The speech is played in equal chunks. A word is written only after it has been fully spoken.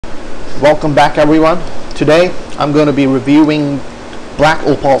Welcome back everyone. Today I'm going to be reviewing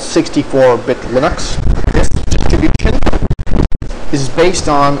BlackOpal64-bit Linux. This distribution is based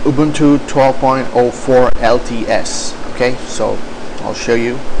on Ubuntu 12.04 LTS. Okay, so I'll show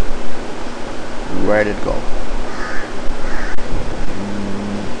you where did it go.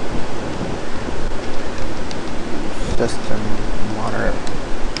 System monitor.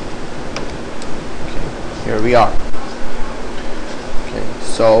 Okay, here we are. Okay,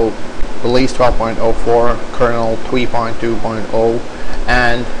 so release 12.04, kernel 3.2.0,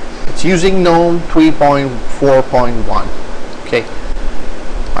 and it's using GNOME 3.4.1. Okay,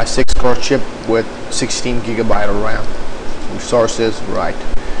 my 6-core chip with 16 GB of RAM. Resources right.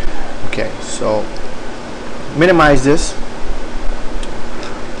 Okay, so minimize this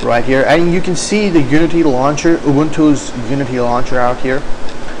right here, and you can see the Unity launcher, Ubuntu's Unity launcher out here,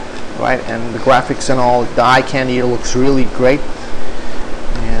 right? And the graphics and all, the eye candy looks really great.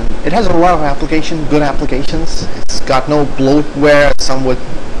 It has a lot of good applications. It's got no bloatware, as some would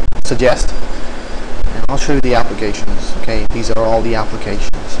suggest. And I'll show you the applications. Okay, these are all the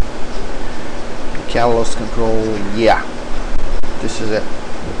applications. Catalyst control, yeah, this is it.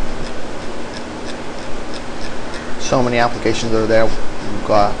 So many applications are there. You've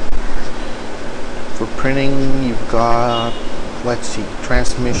got for printing, you've got, let's see,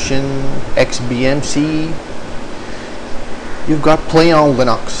 transmission, XBMC. You've got Play on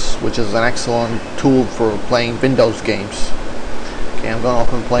Linux, which is an excellent tool for playing Windows games. Okay, I'm going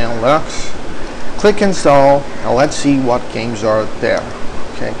to open Play on Linux. Click install, and let's see what games are there.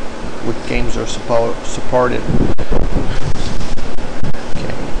 Okay, what games are supported.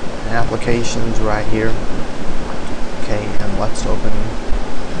 Okay, applications right here. Okay, and let's open.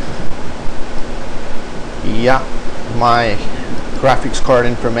 Yeah, my graphics card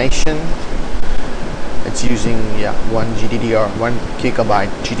information. It's using 1 GB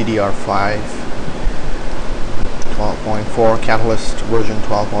GDDR5 12.4 Catalyst version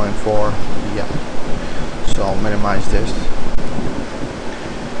 12.4. Yeah, so I'll minimize this.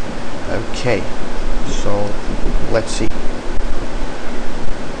 Okay, so let's see.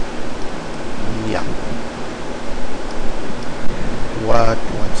 Yeah,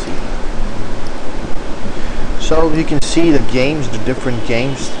 let's see. So you can see the games, the different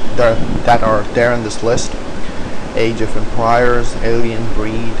games that are there in this list. Age of Empires, Alien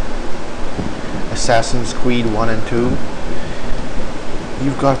Breed, Assassin's Creed 1 and 2.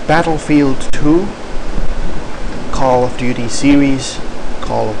 You've got Battlefield 2, Call of Duty series,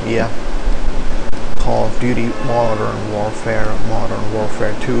 Call of Duty Modern Warfare, Modern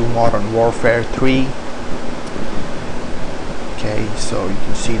Warfare 2, Modern Warfare 3. Okay, so you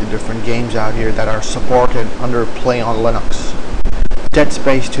can see the different games out here that are supported under Play on Linux. Dead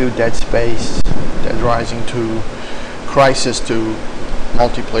Space 2, Dead Space, Dead Rising 2, Crisis 2,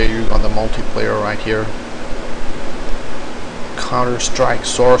 multiplayer. You got the multiplayer right here. Counter-Strike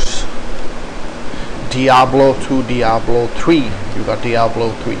Source, Diablo 2, Diablo 3. You got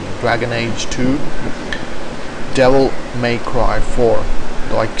Diablo 3, Dragon Age 2, Devil May Cry 4,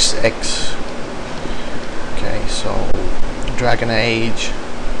 XX. Okay, so Dragon Age,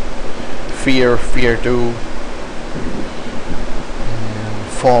 Fear 2, and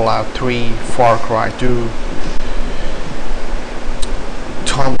Fallout 3, Far Cry 2,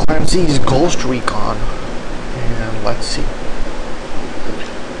 Tom Clancy's Ghost Recon, and let's see,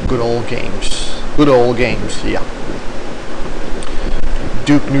 good old games, yeah.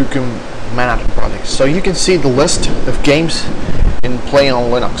 Duke Nukem Manhattan Project. So you can see the list of games in Play on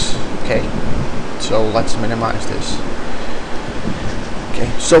Linux. Okay, so let's minimize this. Okay,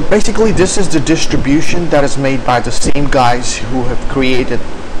 so basically this is the distribution that is made by the same guys who have created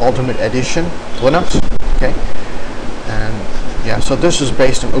Ultimate Edition Linux. Okay, and yeah, so this is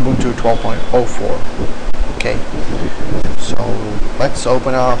based on Ubuntu 12.04. Okay, so let's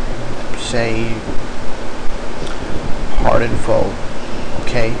open up, say, hardinfo.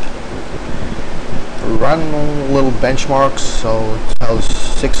 Okay, run little benchmarks. So it tells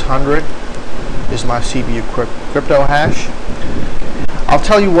 600 is my CPU crypto hash. I'll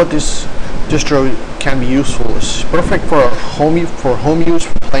tell you what this distro can be useful. It's perfect for home use,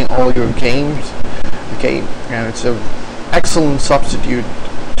 for playing all your games. Okay, and it's an excellent substitute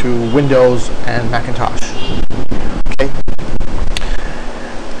to Windows and Macintosh. Okay,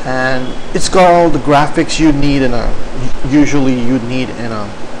 and it's got all the graphics you'd need in a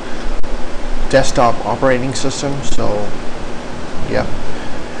desktop operating system. So yeah,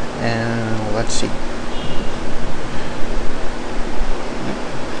 and let's see.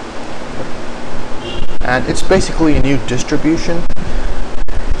 And it's basically a new distribution.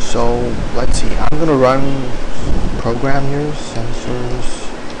 So let's see, I'm gonna run program here, sensors,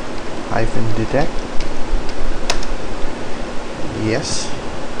 -detect. Yes.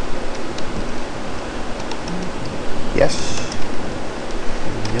 Yes.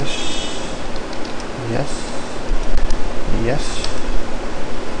 Yes. Yes. Yes.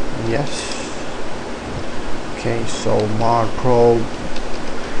 Yes. Okay, so mod probe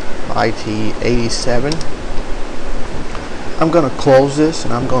IT87. I'm going to close this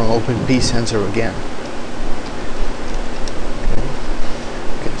and I'm going to open psensor again.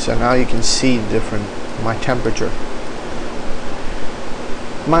 Okay, so now you can see my temperature.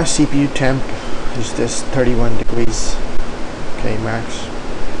 My CPU temp is this 31 degrees. Okay, max.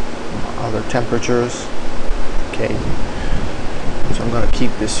 Other temperatures. Okay, so I'm going to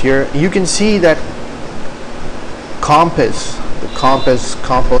keep this here. You can see that the compass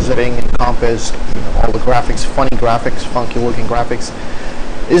compositing and compass, all the graphics, funny graphics, funky looking graphics,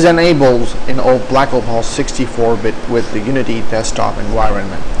 is enabled in old BlackOpal 64-bit with the Unity desktop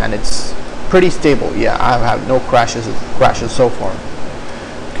environment, and it's pretty stable. Yeah, I've had no crashes so far.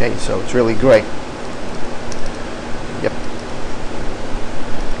 Okay, so it's really great. Yep.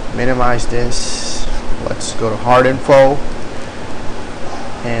 Minimize this. Let's go to hardinfo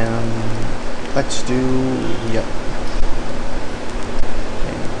and let's do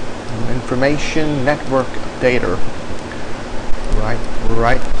information network updater.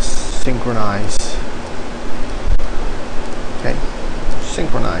 Right, synchronize. Okay,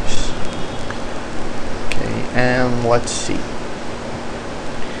 synchronize. Okay, and let's see.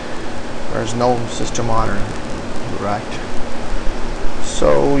 There's no system honor. Right.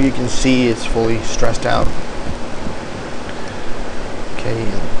 So you can see it's fully stressed out. Okay.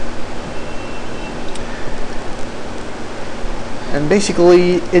 And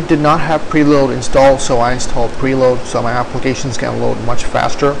basically it did not have preload installed, so I installed preload so my applications can load much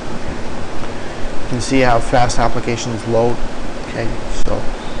faster. You can see how fast applications load. Okay, so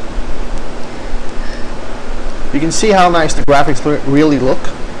you can see how nice the graphics really look.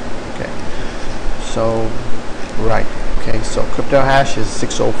 Okay, so right. Okay, so crypto hash is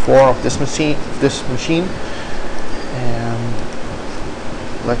 604 of this machine, and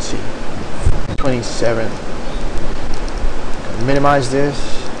let's see, 27. Minimize this.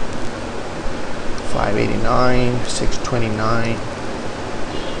 589, 629,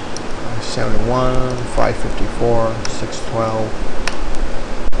 571, 554, 612.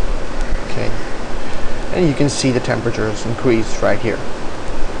 Okay, and you can see the temperatures increase right here.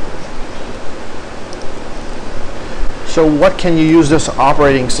 So what can you use this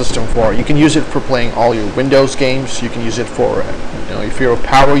operating system for? You can use it for playing all your Windows games. You can use it for, if you're a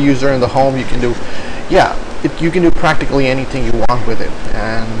power user in the home, you can do, you can do practically anything you want with it.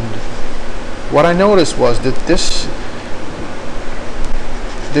 And what I noticed was that this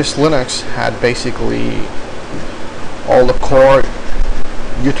Linux had basically all the core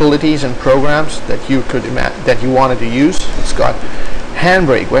utilities and programs that you wanted to use. It's got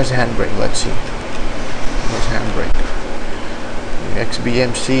handbrake. Where's handbrake? Let's see. Where's handbrake?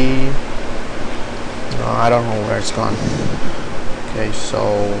 XBMC. No, I don't know where it's gone. Okay,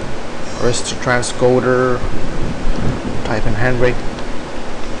 so wrist transcoder. Type in handbrake.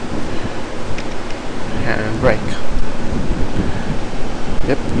 Handbrake.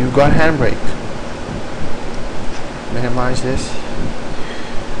 Yep, you've got handbrake. Minimize this.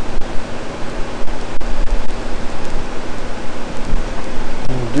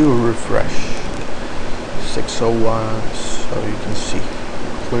 And do a refresh. 601, so you can see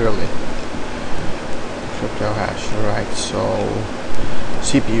clearly. Crypto hash, right? So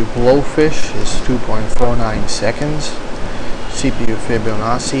CPU blowfish is 2.49 seconds. CPU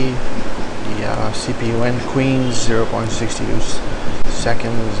Fibonacci, CPU end queens 0.62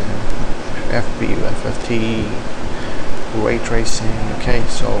 seconds, and FFT ray tracing. Okay,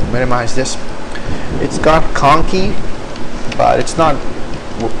 so minimize this. It's got conky, but it's not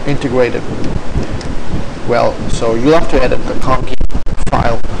integrated well, so you'll have to edit the conky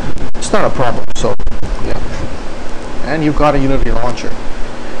file. It's not a problem. So yeah, and you've got a Unity launcher,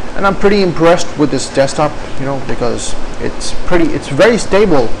 and I'm pretty impressed with this desktop, because it's very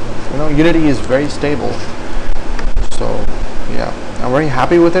stable. Unity is very stable. So yeah, I'm very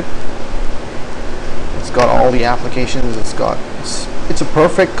happy with it. It's got all the applications. It's a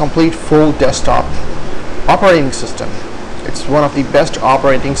perfect, complete, full desktop operating system. It's one of the best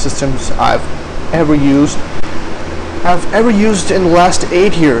operating systems I've ever used in the last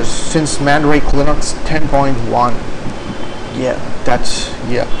 8 years, since Mandrake Linux 10.1. Yeah, that's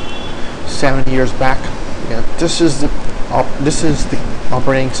 7 years back. Yeah, this is the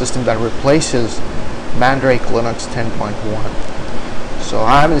operating system that replaces Mandrake Linux 10.1. So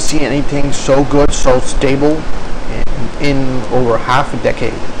I haven't seen anything so good, so stable in over half a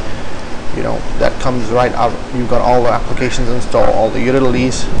decade. you know, that comes right out. You've got all the applications installed, all the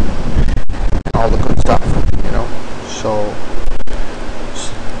utilities, and all the good stuff, you know. So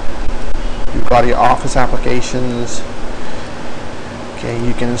you've got your office applications. Okay,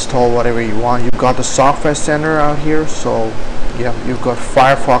 you can install whatever you want. You've got the software center out here, so yeah, you've got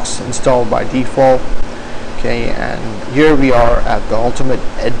Firefox installed by default. Okay, and here we are at the Ultimate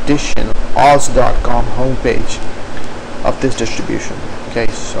Edition Oz.com homepage of this distribution. Okay,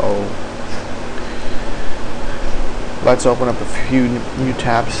 so let's open up a few new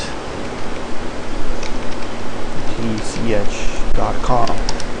tabs. tch.com.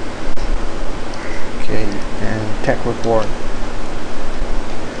 Okay, and tech report.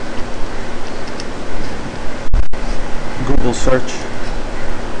 Google search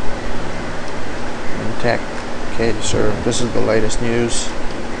and tech. Okay, sir, this is the latest news,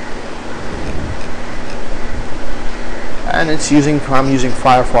 and I'm using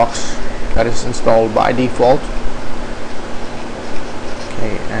Firefox, that is installed by default.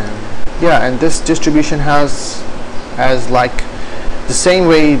 Okay, and yeah, and this distribution has like the same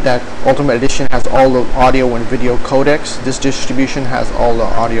way that Ultimate Edition has all the audio and video codecs. This distribution has all the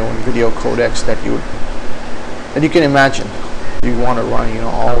audio and video codecs that you can imagine. You want to run, you know,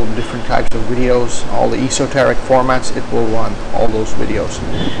 all different types of videos, all the esoteric formats, it will run all those videos.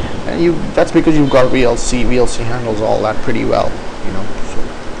 And that's because you've got VLC handles all that pretty well, you know. So,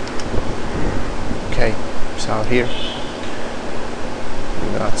 okay, so out here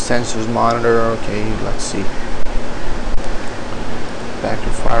we got sensors monitor. Okay, let's see. Back to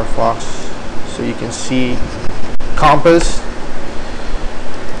Firefox, so you can see compass.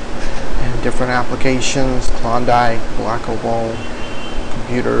 Different applications, Klondike, BlackOpal,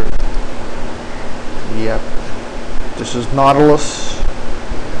 computer. Yep, this is Nautilus.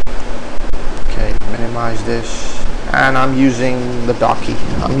 Okay, minimize this, and I'm using the docky.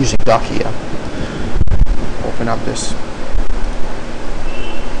 Yeah. Open up this.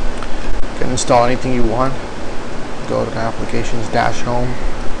 You can install anything you want. Go to the applications dash home.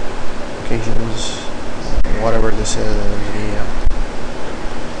 Applications, whatever this is. Yeah.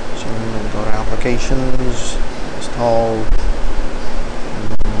 Go to applications, install,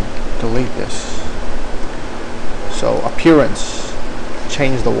 delete this. So appearance,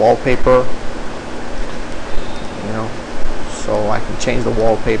 change the wallpaper, you know, so I can change the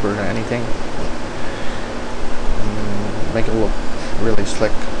wallpaper to anything, make it look really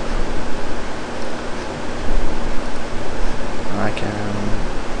slick. I can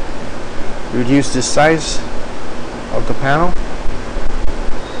reduce the size of the panel.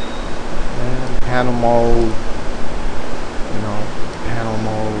 Panel mode, you know, panel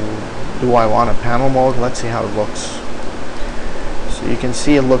mode. Do I want a panel mode? Let's see how it looks. So you can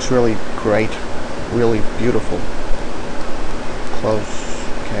see it looks really great, really beautiful. Close,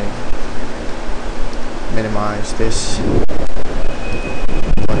 okay. Minimize this.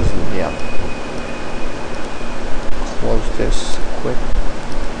 What is it? Yeah. Close this quick.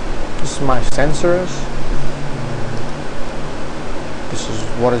 This is my sensors. This is,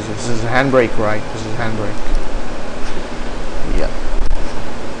 what is this? This is handbrake, right? This is handbrake. Yep.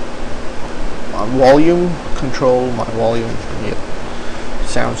 My volume control, my volume. Yep.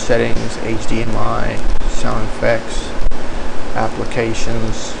 Sound settings, HDMI, sound effects,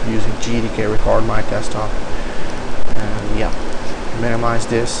 applications, using GDK record my desktop. And yeah, minimize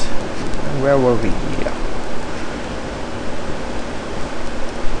this. And where were we? Yeah.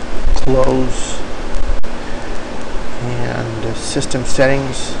 Close. And system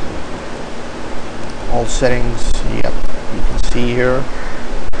settings, all settings. Yep, you can see here.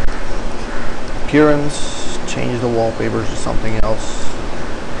 Appearance, change the wallpapers to something else.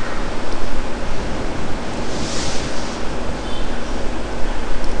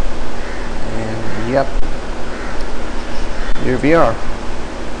 And yep, here we are.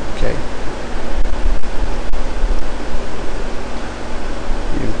 Okay,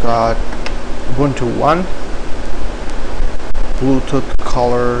 you've got Ubuntu 1. Bluetooth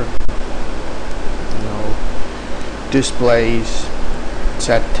color, you know, displays. It's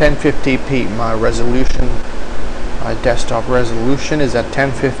at 1050p. My resolution, my desktop resolution is at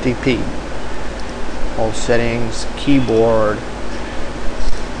 1050p. All settings, keyboard,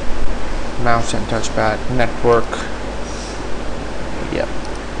 mouse and touchpad, network. Yep.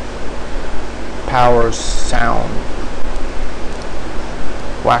 Power, sound,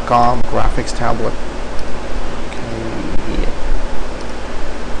 Wacom graphics tablet.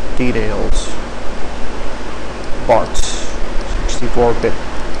 Details, parts, 64-bit,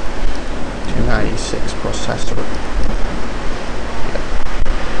 296 processor. Yep.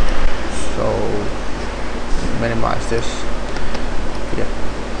 So minimize this. Yep.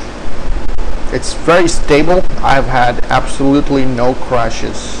 It's very stable. I've had absolutely no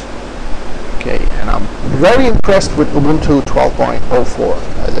crashes. Okay, and I'm very impressed with Ubuntu 12.04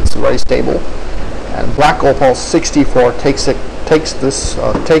 as it's very stable. And BlackOpal64 takes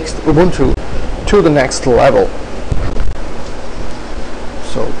Ubuntu to the next level.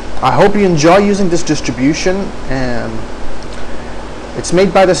 So I hope you enjoy using this distribution, and it's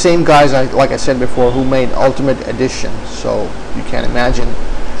made by the same guys, like I said before, who made Ultimate Edition. So you can imagine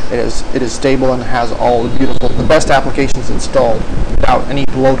it is stable and has all the best applications installed without any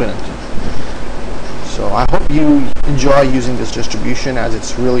bloat in it. So I hope you enjoy using this distribution, as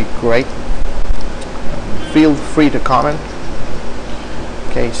it's really great. Feel free to comment.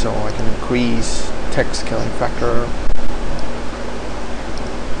 Okay, so I can increase text scaling factor.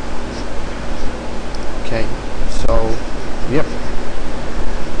 Okay, so yep,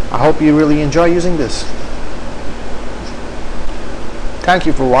 I hope you really enjoy using this. Thank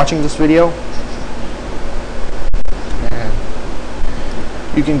you for watching this video, and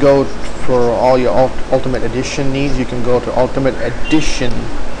you can go for all your Ultimate Edition needs. You can go to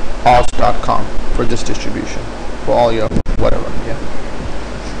ultimateeditionos.com for this distribution for all your whatever. Yeah.